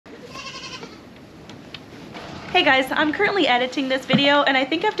Hey guys, I'm currently editing this video and I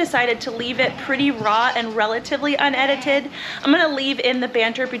think I've decided to leave it pretty raw and relatively unedited. I'm gonna leave in the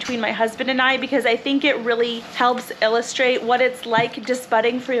banter between my husband and I because I think it really helps illustrate what it's like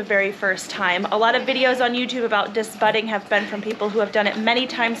disbudding for the very first time. A lot of videos on YouTube about disbudding have been from people who have done it many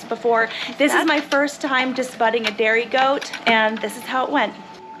times before. This is my first time disbudding a dairy goat and this is how it went.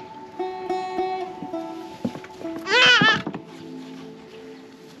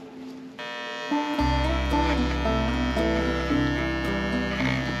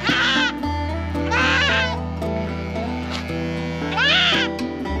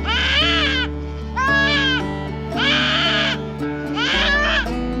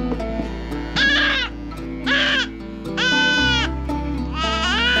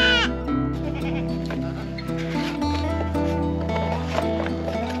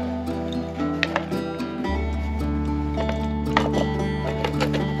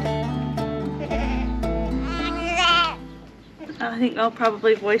 I think I'll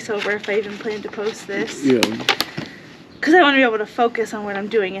probably voice over if I even plan to post this. Yeah. Because I want to be able to focus on what I'm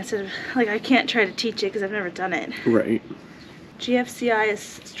doing instead of, like, I can't try to teach it because I've never done it. Right. GFCI is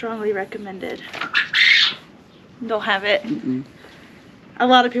strongly recommended. Don't have it. A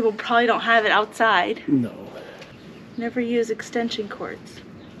lot of people probably don't have it outside. No. Never use extension cords.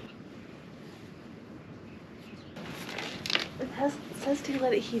 It says to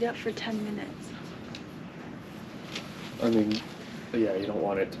let it heat up for 10 minutes. I mean, yeah, you don't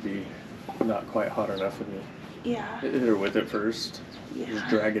want it to be not quite hot enough when you hit her with it first. Yeah. Just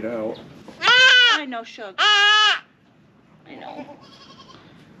drag it out. I know, Shug. I know.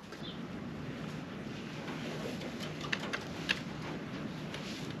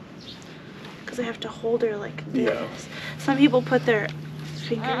 Because I have to hold her like this. Yeah. Some people put their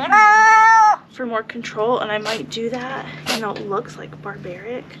finger for more control, and I might do that. I know it looks like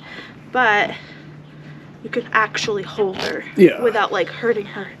barbaric, but you can actually hold her without like hurting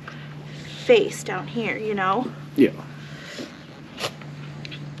her face down here, you know? Yeah.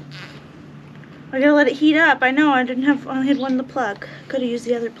 I gotta let it heat up. I know I only had one in the plug. Could have used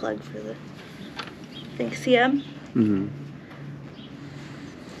the other plug for the thing. See him?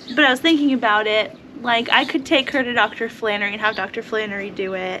 But I was thinking about it, like I could take her to Dr. Flannery and have Dr. Flannery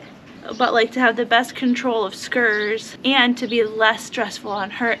do it. But like to have the best control of skurs and to be less stressful on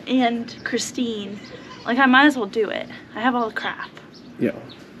her and Christine, like I might as well do it. I have all the crap. Yeah.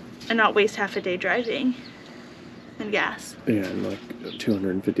 And not waste half a day driving and gas. Yeah, and like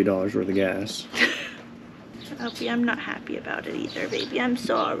 $250 worth of gas. Alfie, I'm not happy about it either, baby. I'm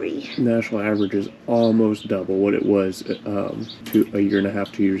sorry. National average is almost double what it was a year and a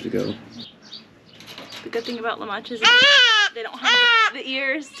half, 2 years ago. The good thing about lamanchas is they don't have the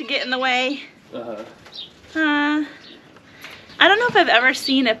ears to get in the way. I don't know if I've ever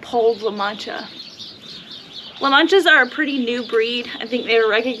seen a polled lamancha. Lamanchas are a pretty new breed. I think they were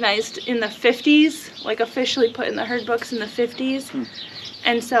recognized in the 50s, like officially put in the herd books in the 50s.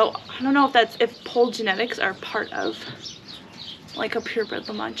 And so I don't know if polled genetics are part of like a purebred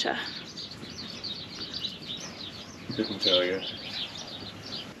lamancha. Couldn't tell you.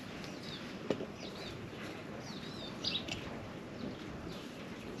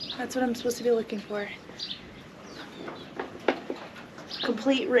 That's what I'm supposed to be looking for.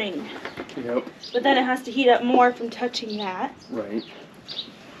 Complete ring. Yep. But then it has to heat up more from touching that. Right.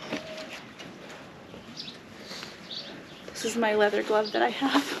 This is my leather glove that I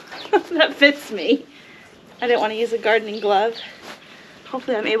have. That fits me. I didn't want to use a gardening glove.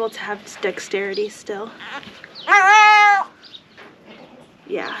 Hopefully I'm able to have dexterity still.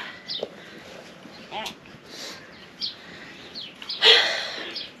 Yeah.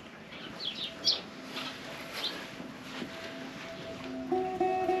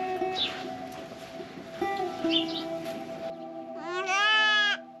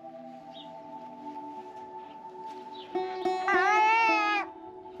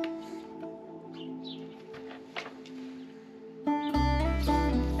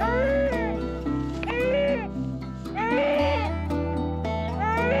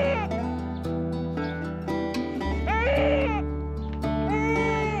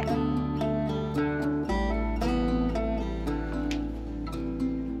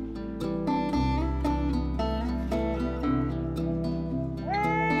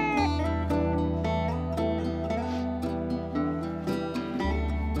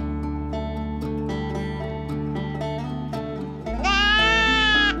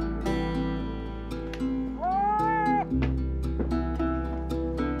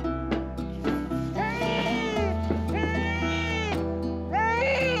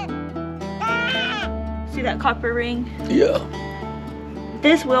 See that copper ring? Yeah.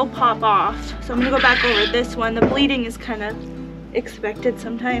 this will pop off. So I'm gonna go back over this one. The bleeding is kind of expected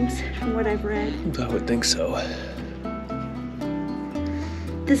sometimes from what I've read. I would think so.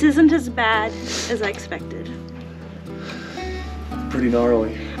 This isn't as bad as I expected. Pretty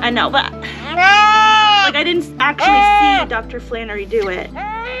gnarly. I know, but like I didn't actually see Dr. Flannery do it.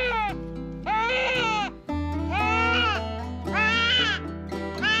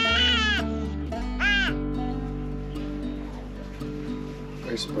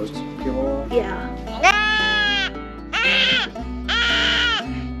 Are you supposed to peel off? Yeah.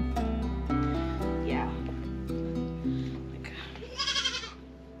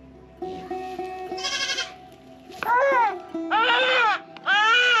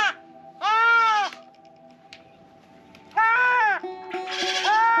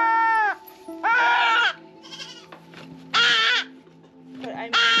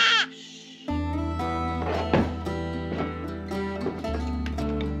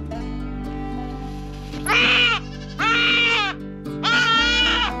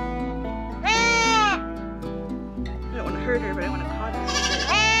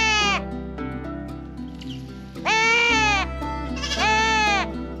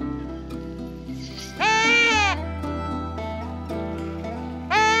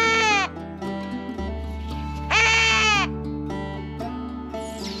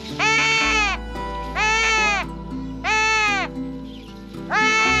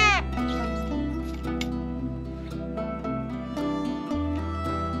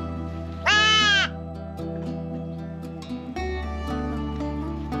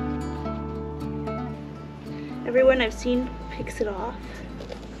 Everyone I've seen picks it off.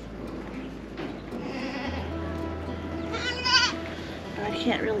 But I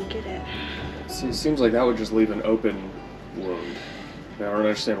can't really get it. See, it seems like that would just leave an open wound. I don't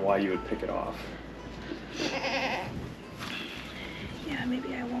understand why you would pick it off. Yeah,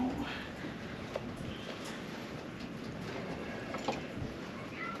 maybe I won't.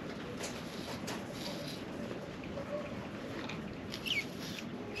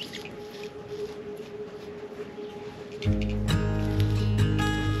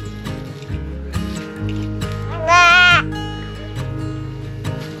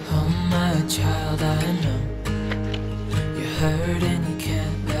 Child, I know you're hurt and you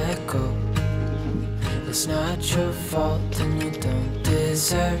can't let go. It's not your fault and you don't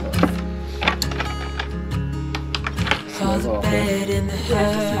deserve all the bad in the Yeah,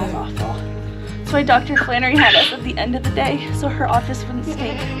 it smells awful. That's why Dr. Flannery had us at the end of the day, so her office wouldn't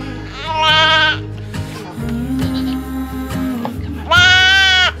stink.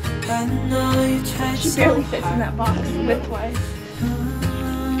 She barely fits in that box width-wise.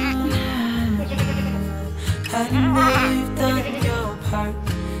 I know you've done your part,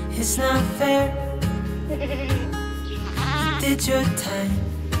 it's not fair. You did your time.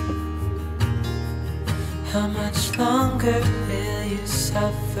 How much longer will you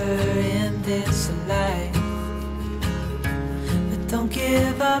suffer in this life? But don't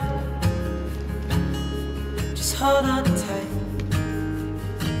give up, just hold on tight.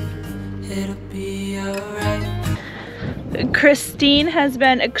 It'll be alright. Christine has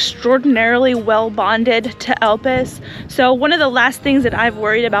been extraordinarily well bonded to Elpis. So one of the last things that I've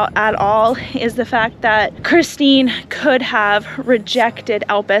worried about at all is the fact that Christine could have rejected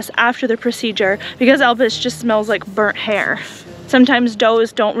Elpis after the procedure because Elpis just smells like burnt hair. Sometimes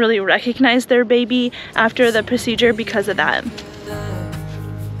does don't really recognize their baby after the procedure because of that.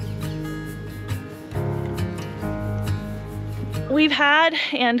 We've had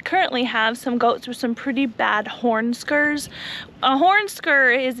and currently have some goats with some pretty bad horn scurs. A horn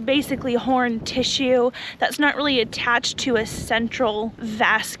scur is basically horn tissue that's not really attached to a central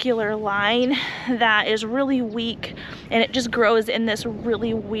vascular line that is really weak, and it just grows in this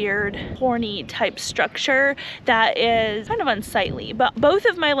really weird horny type structure that is kind of unsightly. But both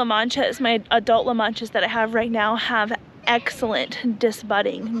of my lamanchas, my adult lamanchas that I have right now, have excellent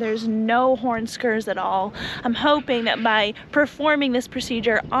disbudding. There's no horn scurs at all. I'm hoping that by performing this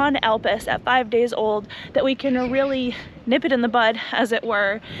procedure on Elpis at 5 days old that we can really nip it in the bud, as it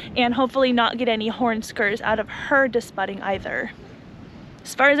were, and hopefully not get any horn scurs out of her disbudding either.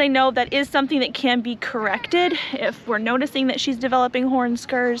 As far as I know, that is something that can be corrected if we're noticing that she's developing horn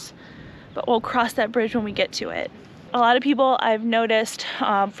scurs, but we'll cross that bridge when we get to it. A lot of people I've noticed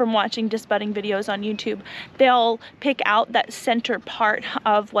from watching disbudding videos on YouTube, they'll pick out that center part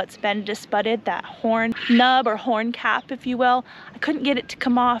of what's been disbudded, that horn nub or horn cap, if you will. I couldn't get it to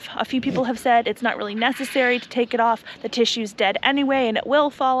come off. A few people have said it's not really necessary to take it off. The tissue's dead anyway and it will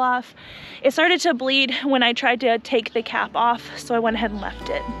fall off. It started to bleed when I tried to take the cap off, so I went ahead and left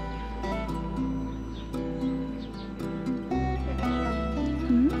it.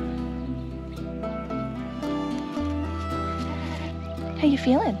 How you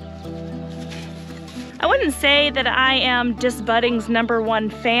feeling? I wouldn't say that I am Disbudding's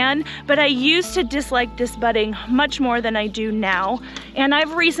 #1 fan, but I used to dislike Disbudding much more than I do now, and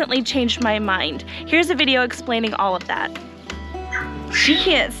I've recently changed my mind. Here's a video explaining all of that. She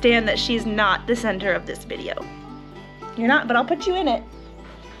can't stand that she's not the center of this video. You're not, but I'll put you in it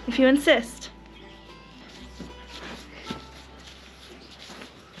if you insist.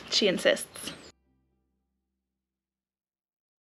 She insists.